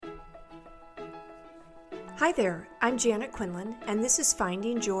Hi there, I'm Janet Quinlan, and this is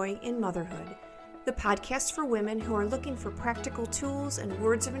Finding Joy in Motherhood, the podcast for women who are looking for practical tools and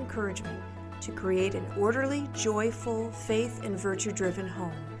words of encouragement to create an orderly, joyful, faith and virtue-driven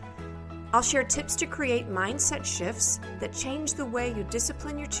home. I'll share tips to create mindset shifts that change the way you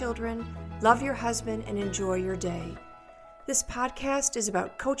discipline your children, love your husband, and enjoy your day. This podcast is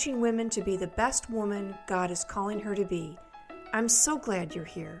about coaching women to be the best woman God is calling her to be. I'm so glad you're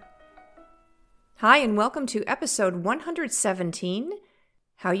here. Hi, and welcome to episode 117,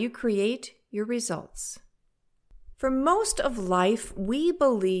 How You Create Your Results. For most of life, we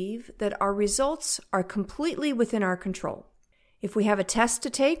believe that our results are completely within our control. If we have a test to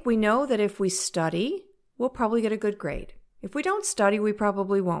take, we know that if we study, we'll probably get a good grade. If we don't study, we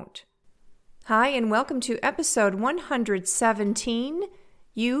probably won't. Hi, and welcome to episode 117,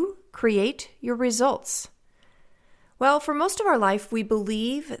 You Create Your Results. Well, for most of our life, we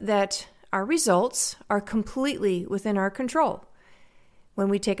believe that our results are completely within our control. When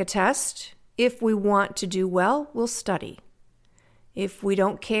we take a test, if we want to do well, we'll study. If we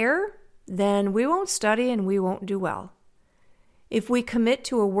don't care, then we won't study and we won't do well. If we commit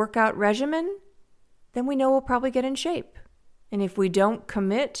to a workout regimen, then we know we'll probably get in shape. And if we don't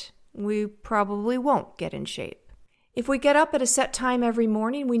commit, we probably won't get in shape. If we get up at a set time every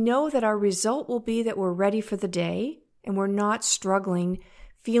morning, we know that our result will be that we're ready for the day and we're not struggling,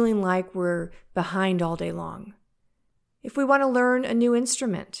 feeling like we're behind all day long. If we want to learn a new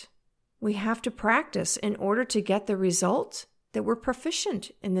instrument, we have to practice in order to get the result that we're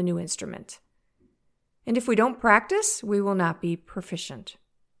proficient in the new instrument. And if we don't practice, we will not be proficient.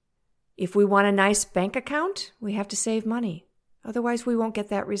 If we want a nice bank account, we have to save money. Otherwise, we won't get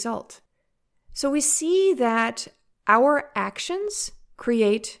that result. So we see that our actions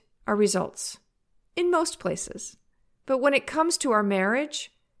create our results in most places. But when it comes to our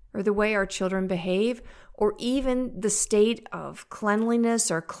marriage, or the way our children behave, or even the state of cleanliness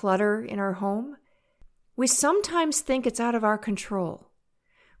or clutter in our home, we sometimes think it's out of our control.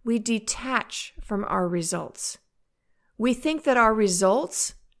 We detach from our results. We think that our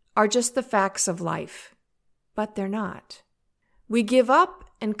results are just the facts of life, but they're not. We give up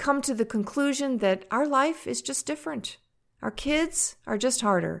and come to the conclusion that our life is just different. Our kids are just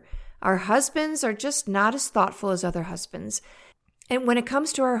harder. Our husbands are just not as thoughtful as other husbands. And when it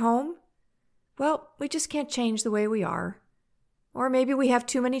comes to our home, well, we just can't change the way we are. Or maybe we have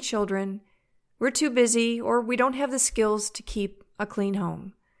too many children, we're too busy, or we don't have the skills to keep a clean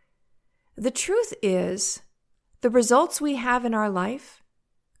home. The truth is, the results we have in our life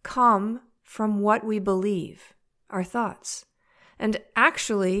come from what we believe, our thoughts. And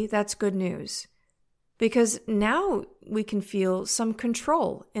actually, that's good news. Because now we can feel some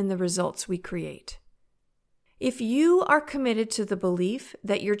control in the results we create. If you are committed to the belief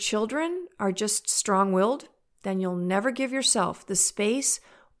that your children are just strong-willed, then you'll never give yourself the space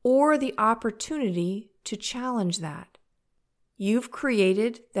or the opportunity to challenge that. You've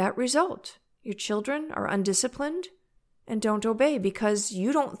created that result. Your children are undisciplined and don't obey because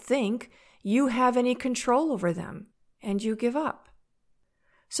you don't think you have any control over them, and you give up.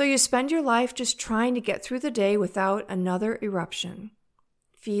 So you spend your life just trying to get through the day without another eruption,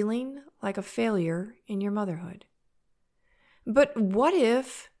 feeling like a failure in your motherhood. But what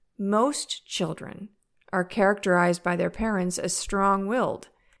if most children are characterized by their parents as strong-willed?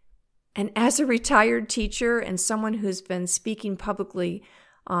 And as a retired teacher and someone who's been speaking publicly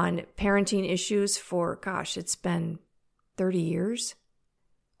on parenting issues for, it's been 30 years,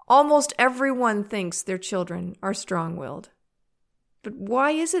 almost everyone thinks their children are strong-willed. But why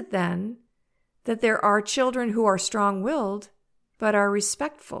is it then that there are children who are strong-willed but are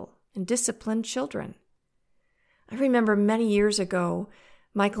respectful and disciplined children? I remember many years ago,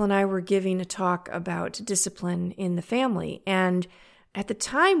 Michael and I were giving a talk about discipline in the family. And at the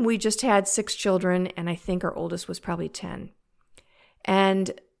time, we just had 6 children, and I think our oldest was probably 10.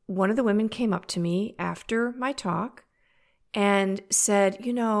 And one of the women came up to me after my talk and said,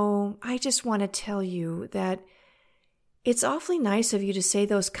 I just want to tell you that it's awfully nice of you to say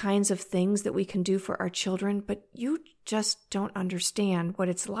those kinds of things that we can do for our children, but you just don't understand what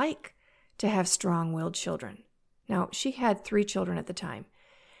it's like to have strong-willed children. Now, she had 3 children at the time,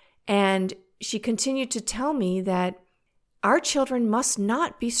 and she continued to tell me that our children must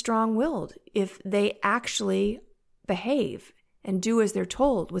not be strong-willed if they actually behave and do as they're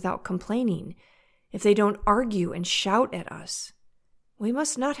told without complaining, if they don't argue and shout at us. We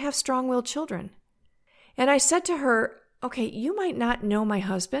must not have strong-willed children. And I said to her, okay, you might not know my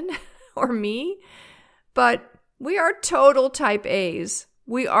husband or me, but we are total type A's.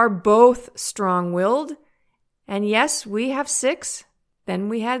 We are both strong-willed. And yes, we have 6. Then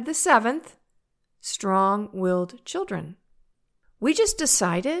we had the 7th. strong-willed children. We just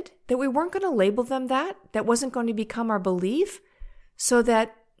decided that we weren't going to label them that. That wasn't going to become our belief so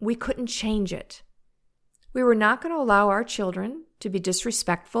that we couldn't change it. We were not going to allow our children to be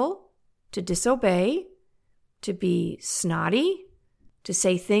disrespectful, to disobey, to be snotty, to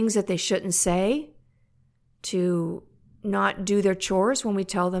say things that they shouldn't say, to not do their chores when we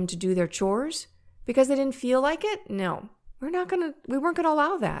tell them to do their chores because they didn't feel like it. No, we weren't going to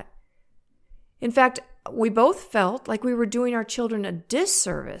allow that. In fact, we both felt like we were doing our children a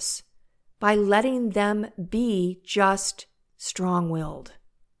disservice by letting them be just strong-willed.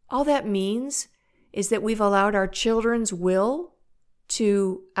 All that means is that we've allowed our children's will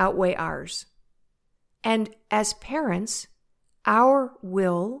to outweigh ours. And as parents, our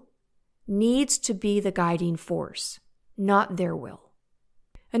will needs to be the guiding force, not their will.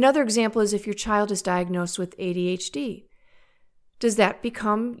 Another example is if your child is diagnosed with ADHD. Does that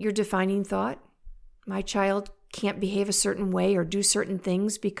become your defining thought? My child can't behave a certain way or do certain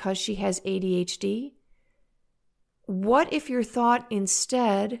things because she has ADHD? What if your thought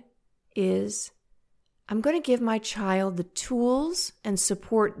instead is, I'm going to give my child the tools and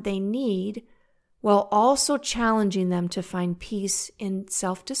support they need while also challenging them to find peace in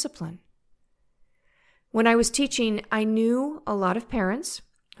self-discipline? When I was teaching, I knew a lot of parents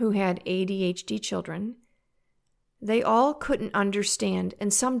who had ADHD children. They all couldn't understand,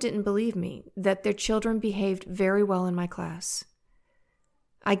 and some didn't believe me, that their children behaved very well in my class.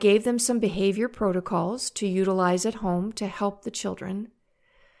 I gave them some behavior protocols to utilize at home to help the children.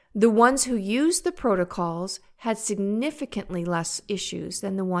 The ones who used the protocols had significantly less issues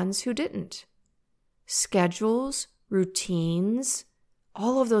than the ones who didn't. Schedules, routines,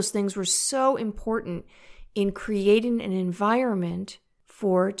 all of those things were so important in creating an environment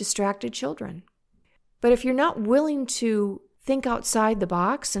for distracted children. But if you're not willing to think outside the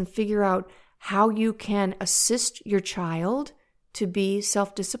box and figure out how you can assist your child to be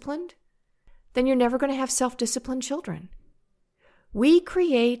self-disciplined, then you're never going to have self-disciplined children. We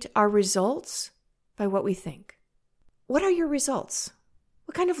create our results by what we think. What are your results?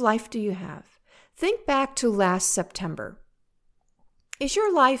 What kind of life do you have? Think back to last September. Is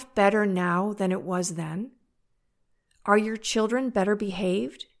your life better now than it was then? Are your children better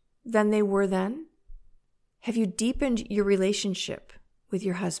behaved than they were then? Have you deepened your relationship with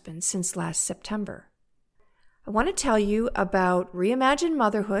your husband since last September? I want to tell you about Reimagine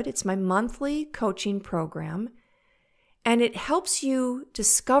Motherhood. It's my monthly coaching program, and it helps you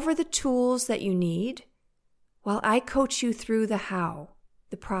discover the tools that you need while I coach you through the how,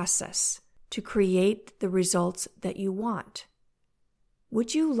 the process, to create the results that you want.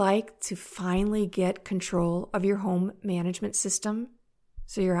 Would you like to finally get control of your home management system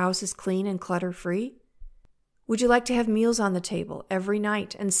so your house is clean and clutter-free? Would you like to have meals on the table every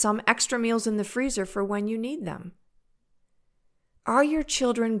night and some extra meals in the freezer for when you need them? Are your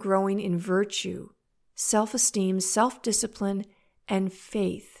children growing in virtue, self-esteem, self-discipline, and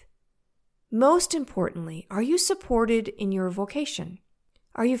faith? Most importantly, are you supported in your vocation?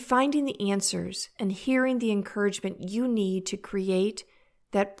 Are you finding the answers and hearing the encouragement you need to create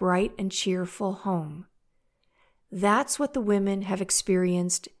that bright and cheerful home? That's what the women have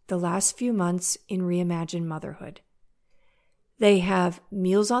experienced the last few months in Reimagine Motherhood. They have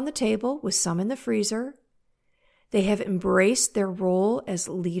meals on the table with some in the freezer. They have embraced their role as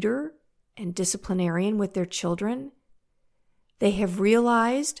leader and disciplinarian with their children. They have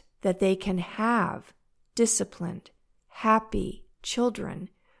realized that they can have disciplined, happy children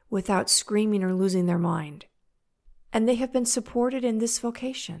without screaming or losing their mind. And they have been supported in this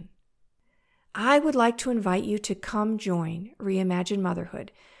vocation. I would like to invite you to come join Reimagine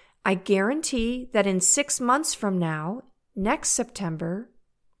Motherhood. I guarantee that in 6 months from now, next September,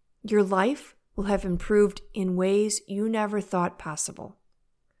 your life will have improved in ways you never thought possible.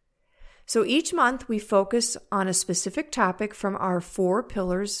 So each month we focus on a specific topic from our 4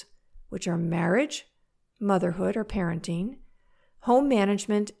 pillars, which are marriage, motherhood or parenting, home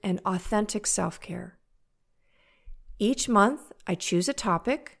management, and authentic self-care. Each month I choose a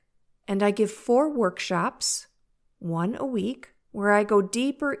topic, and I give 4 workshops, 1 a week, where I go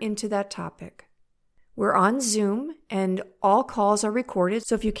deeper into that topic. We're on Zoom, and all calls are recorded,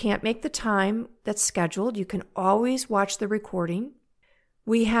 so if you can't make the time that's scheduled, you can always watch the recording.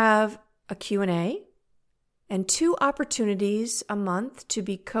 We have a Q&A and 2 opportunities a month to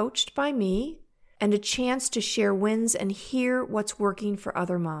be coached by me and a chance to share wins and hear what's working for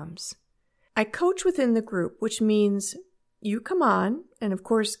other moms. I coach within the group, which means you come on, and of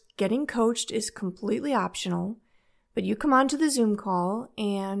course, getting coached is completely optional, but you come on to the Zoom call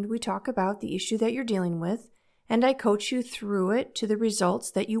and we talk about the issue that you're dealing with, and I coach you through it to the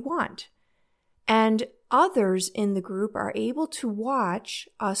results that you want. And others in the group are able to watch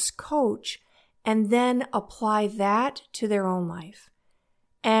us coach and then apply that to their own life.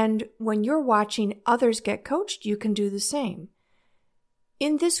 And when you're watching others get coached, you can do the same.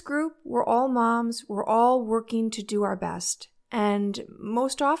 In this group, we're all moms, we're all working to do our best. And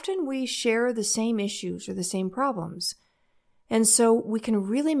most often we share the same issues or the same problems. And so we can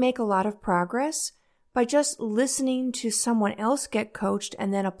really make a lot of progress by just listening to someone else get coached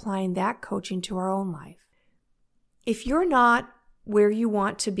and then applying that coaching to our own life. If you're not where you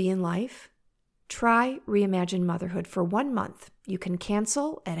want to be in life, try Reimagine Motherhood for 1 month. You can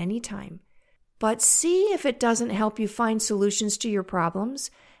cancel at any time. But see if it doesn't help you find solutions to your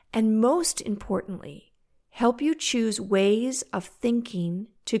problems, and most importantly, help you choose ways of thinking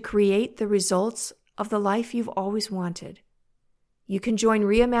to create the results of the life you've always wanted. You can join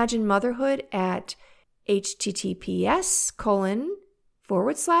Reimagine Motherhood at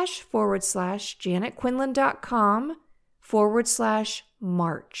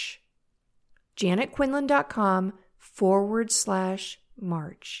https://janetquinlan.com/March.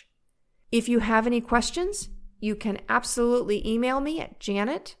 janetquinlan.com/March. If you have any questions, you can absolutely email me at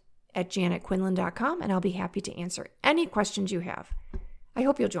janet@janetquinlan.com, and I'll be happy to answer any questions you have. I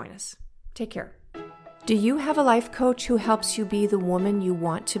hope you'll join us. Take care. Do you have a life coach who helps you be the woman you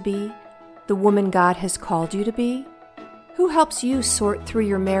want to be, the woman God has called you to be? Who helps you sort through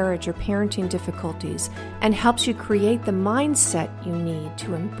your marriage or parenting difficulties and helps you create the mindset you need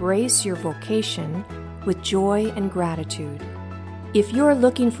to embrace your vocation with joy and gratitude? If you're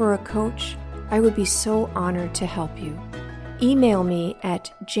looking for a coach, I would be so honored to help you. Email me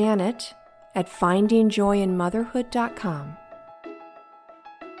at janet@findingjoyinmotherhood.com.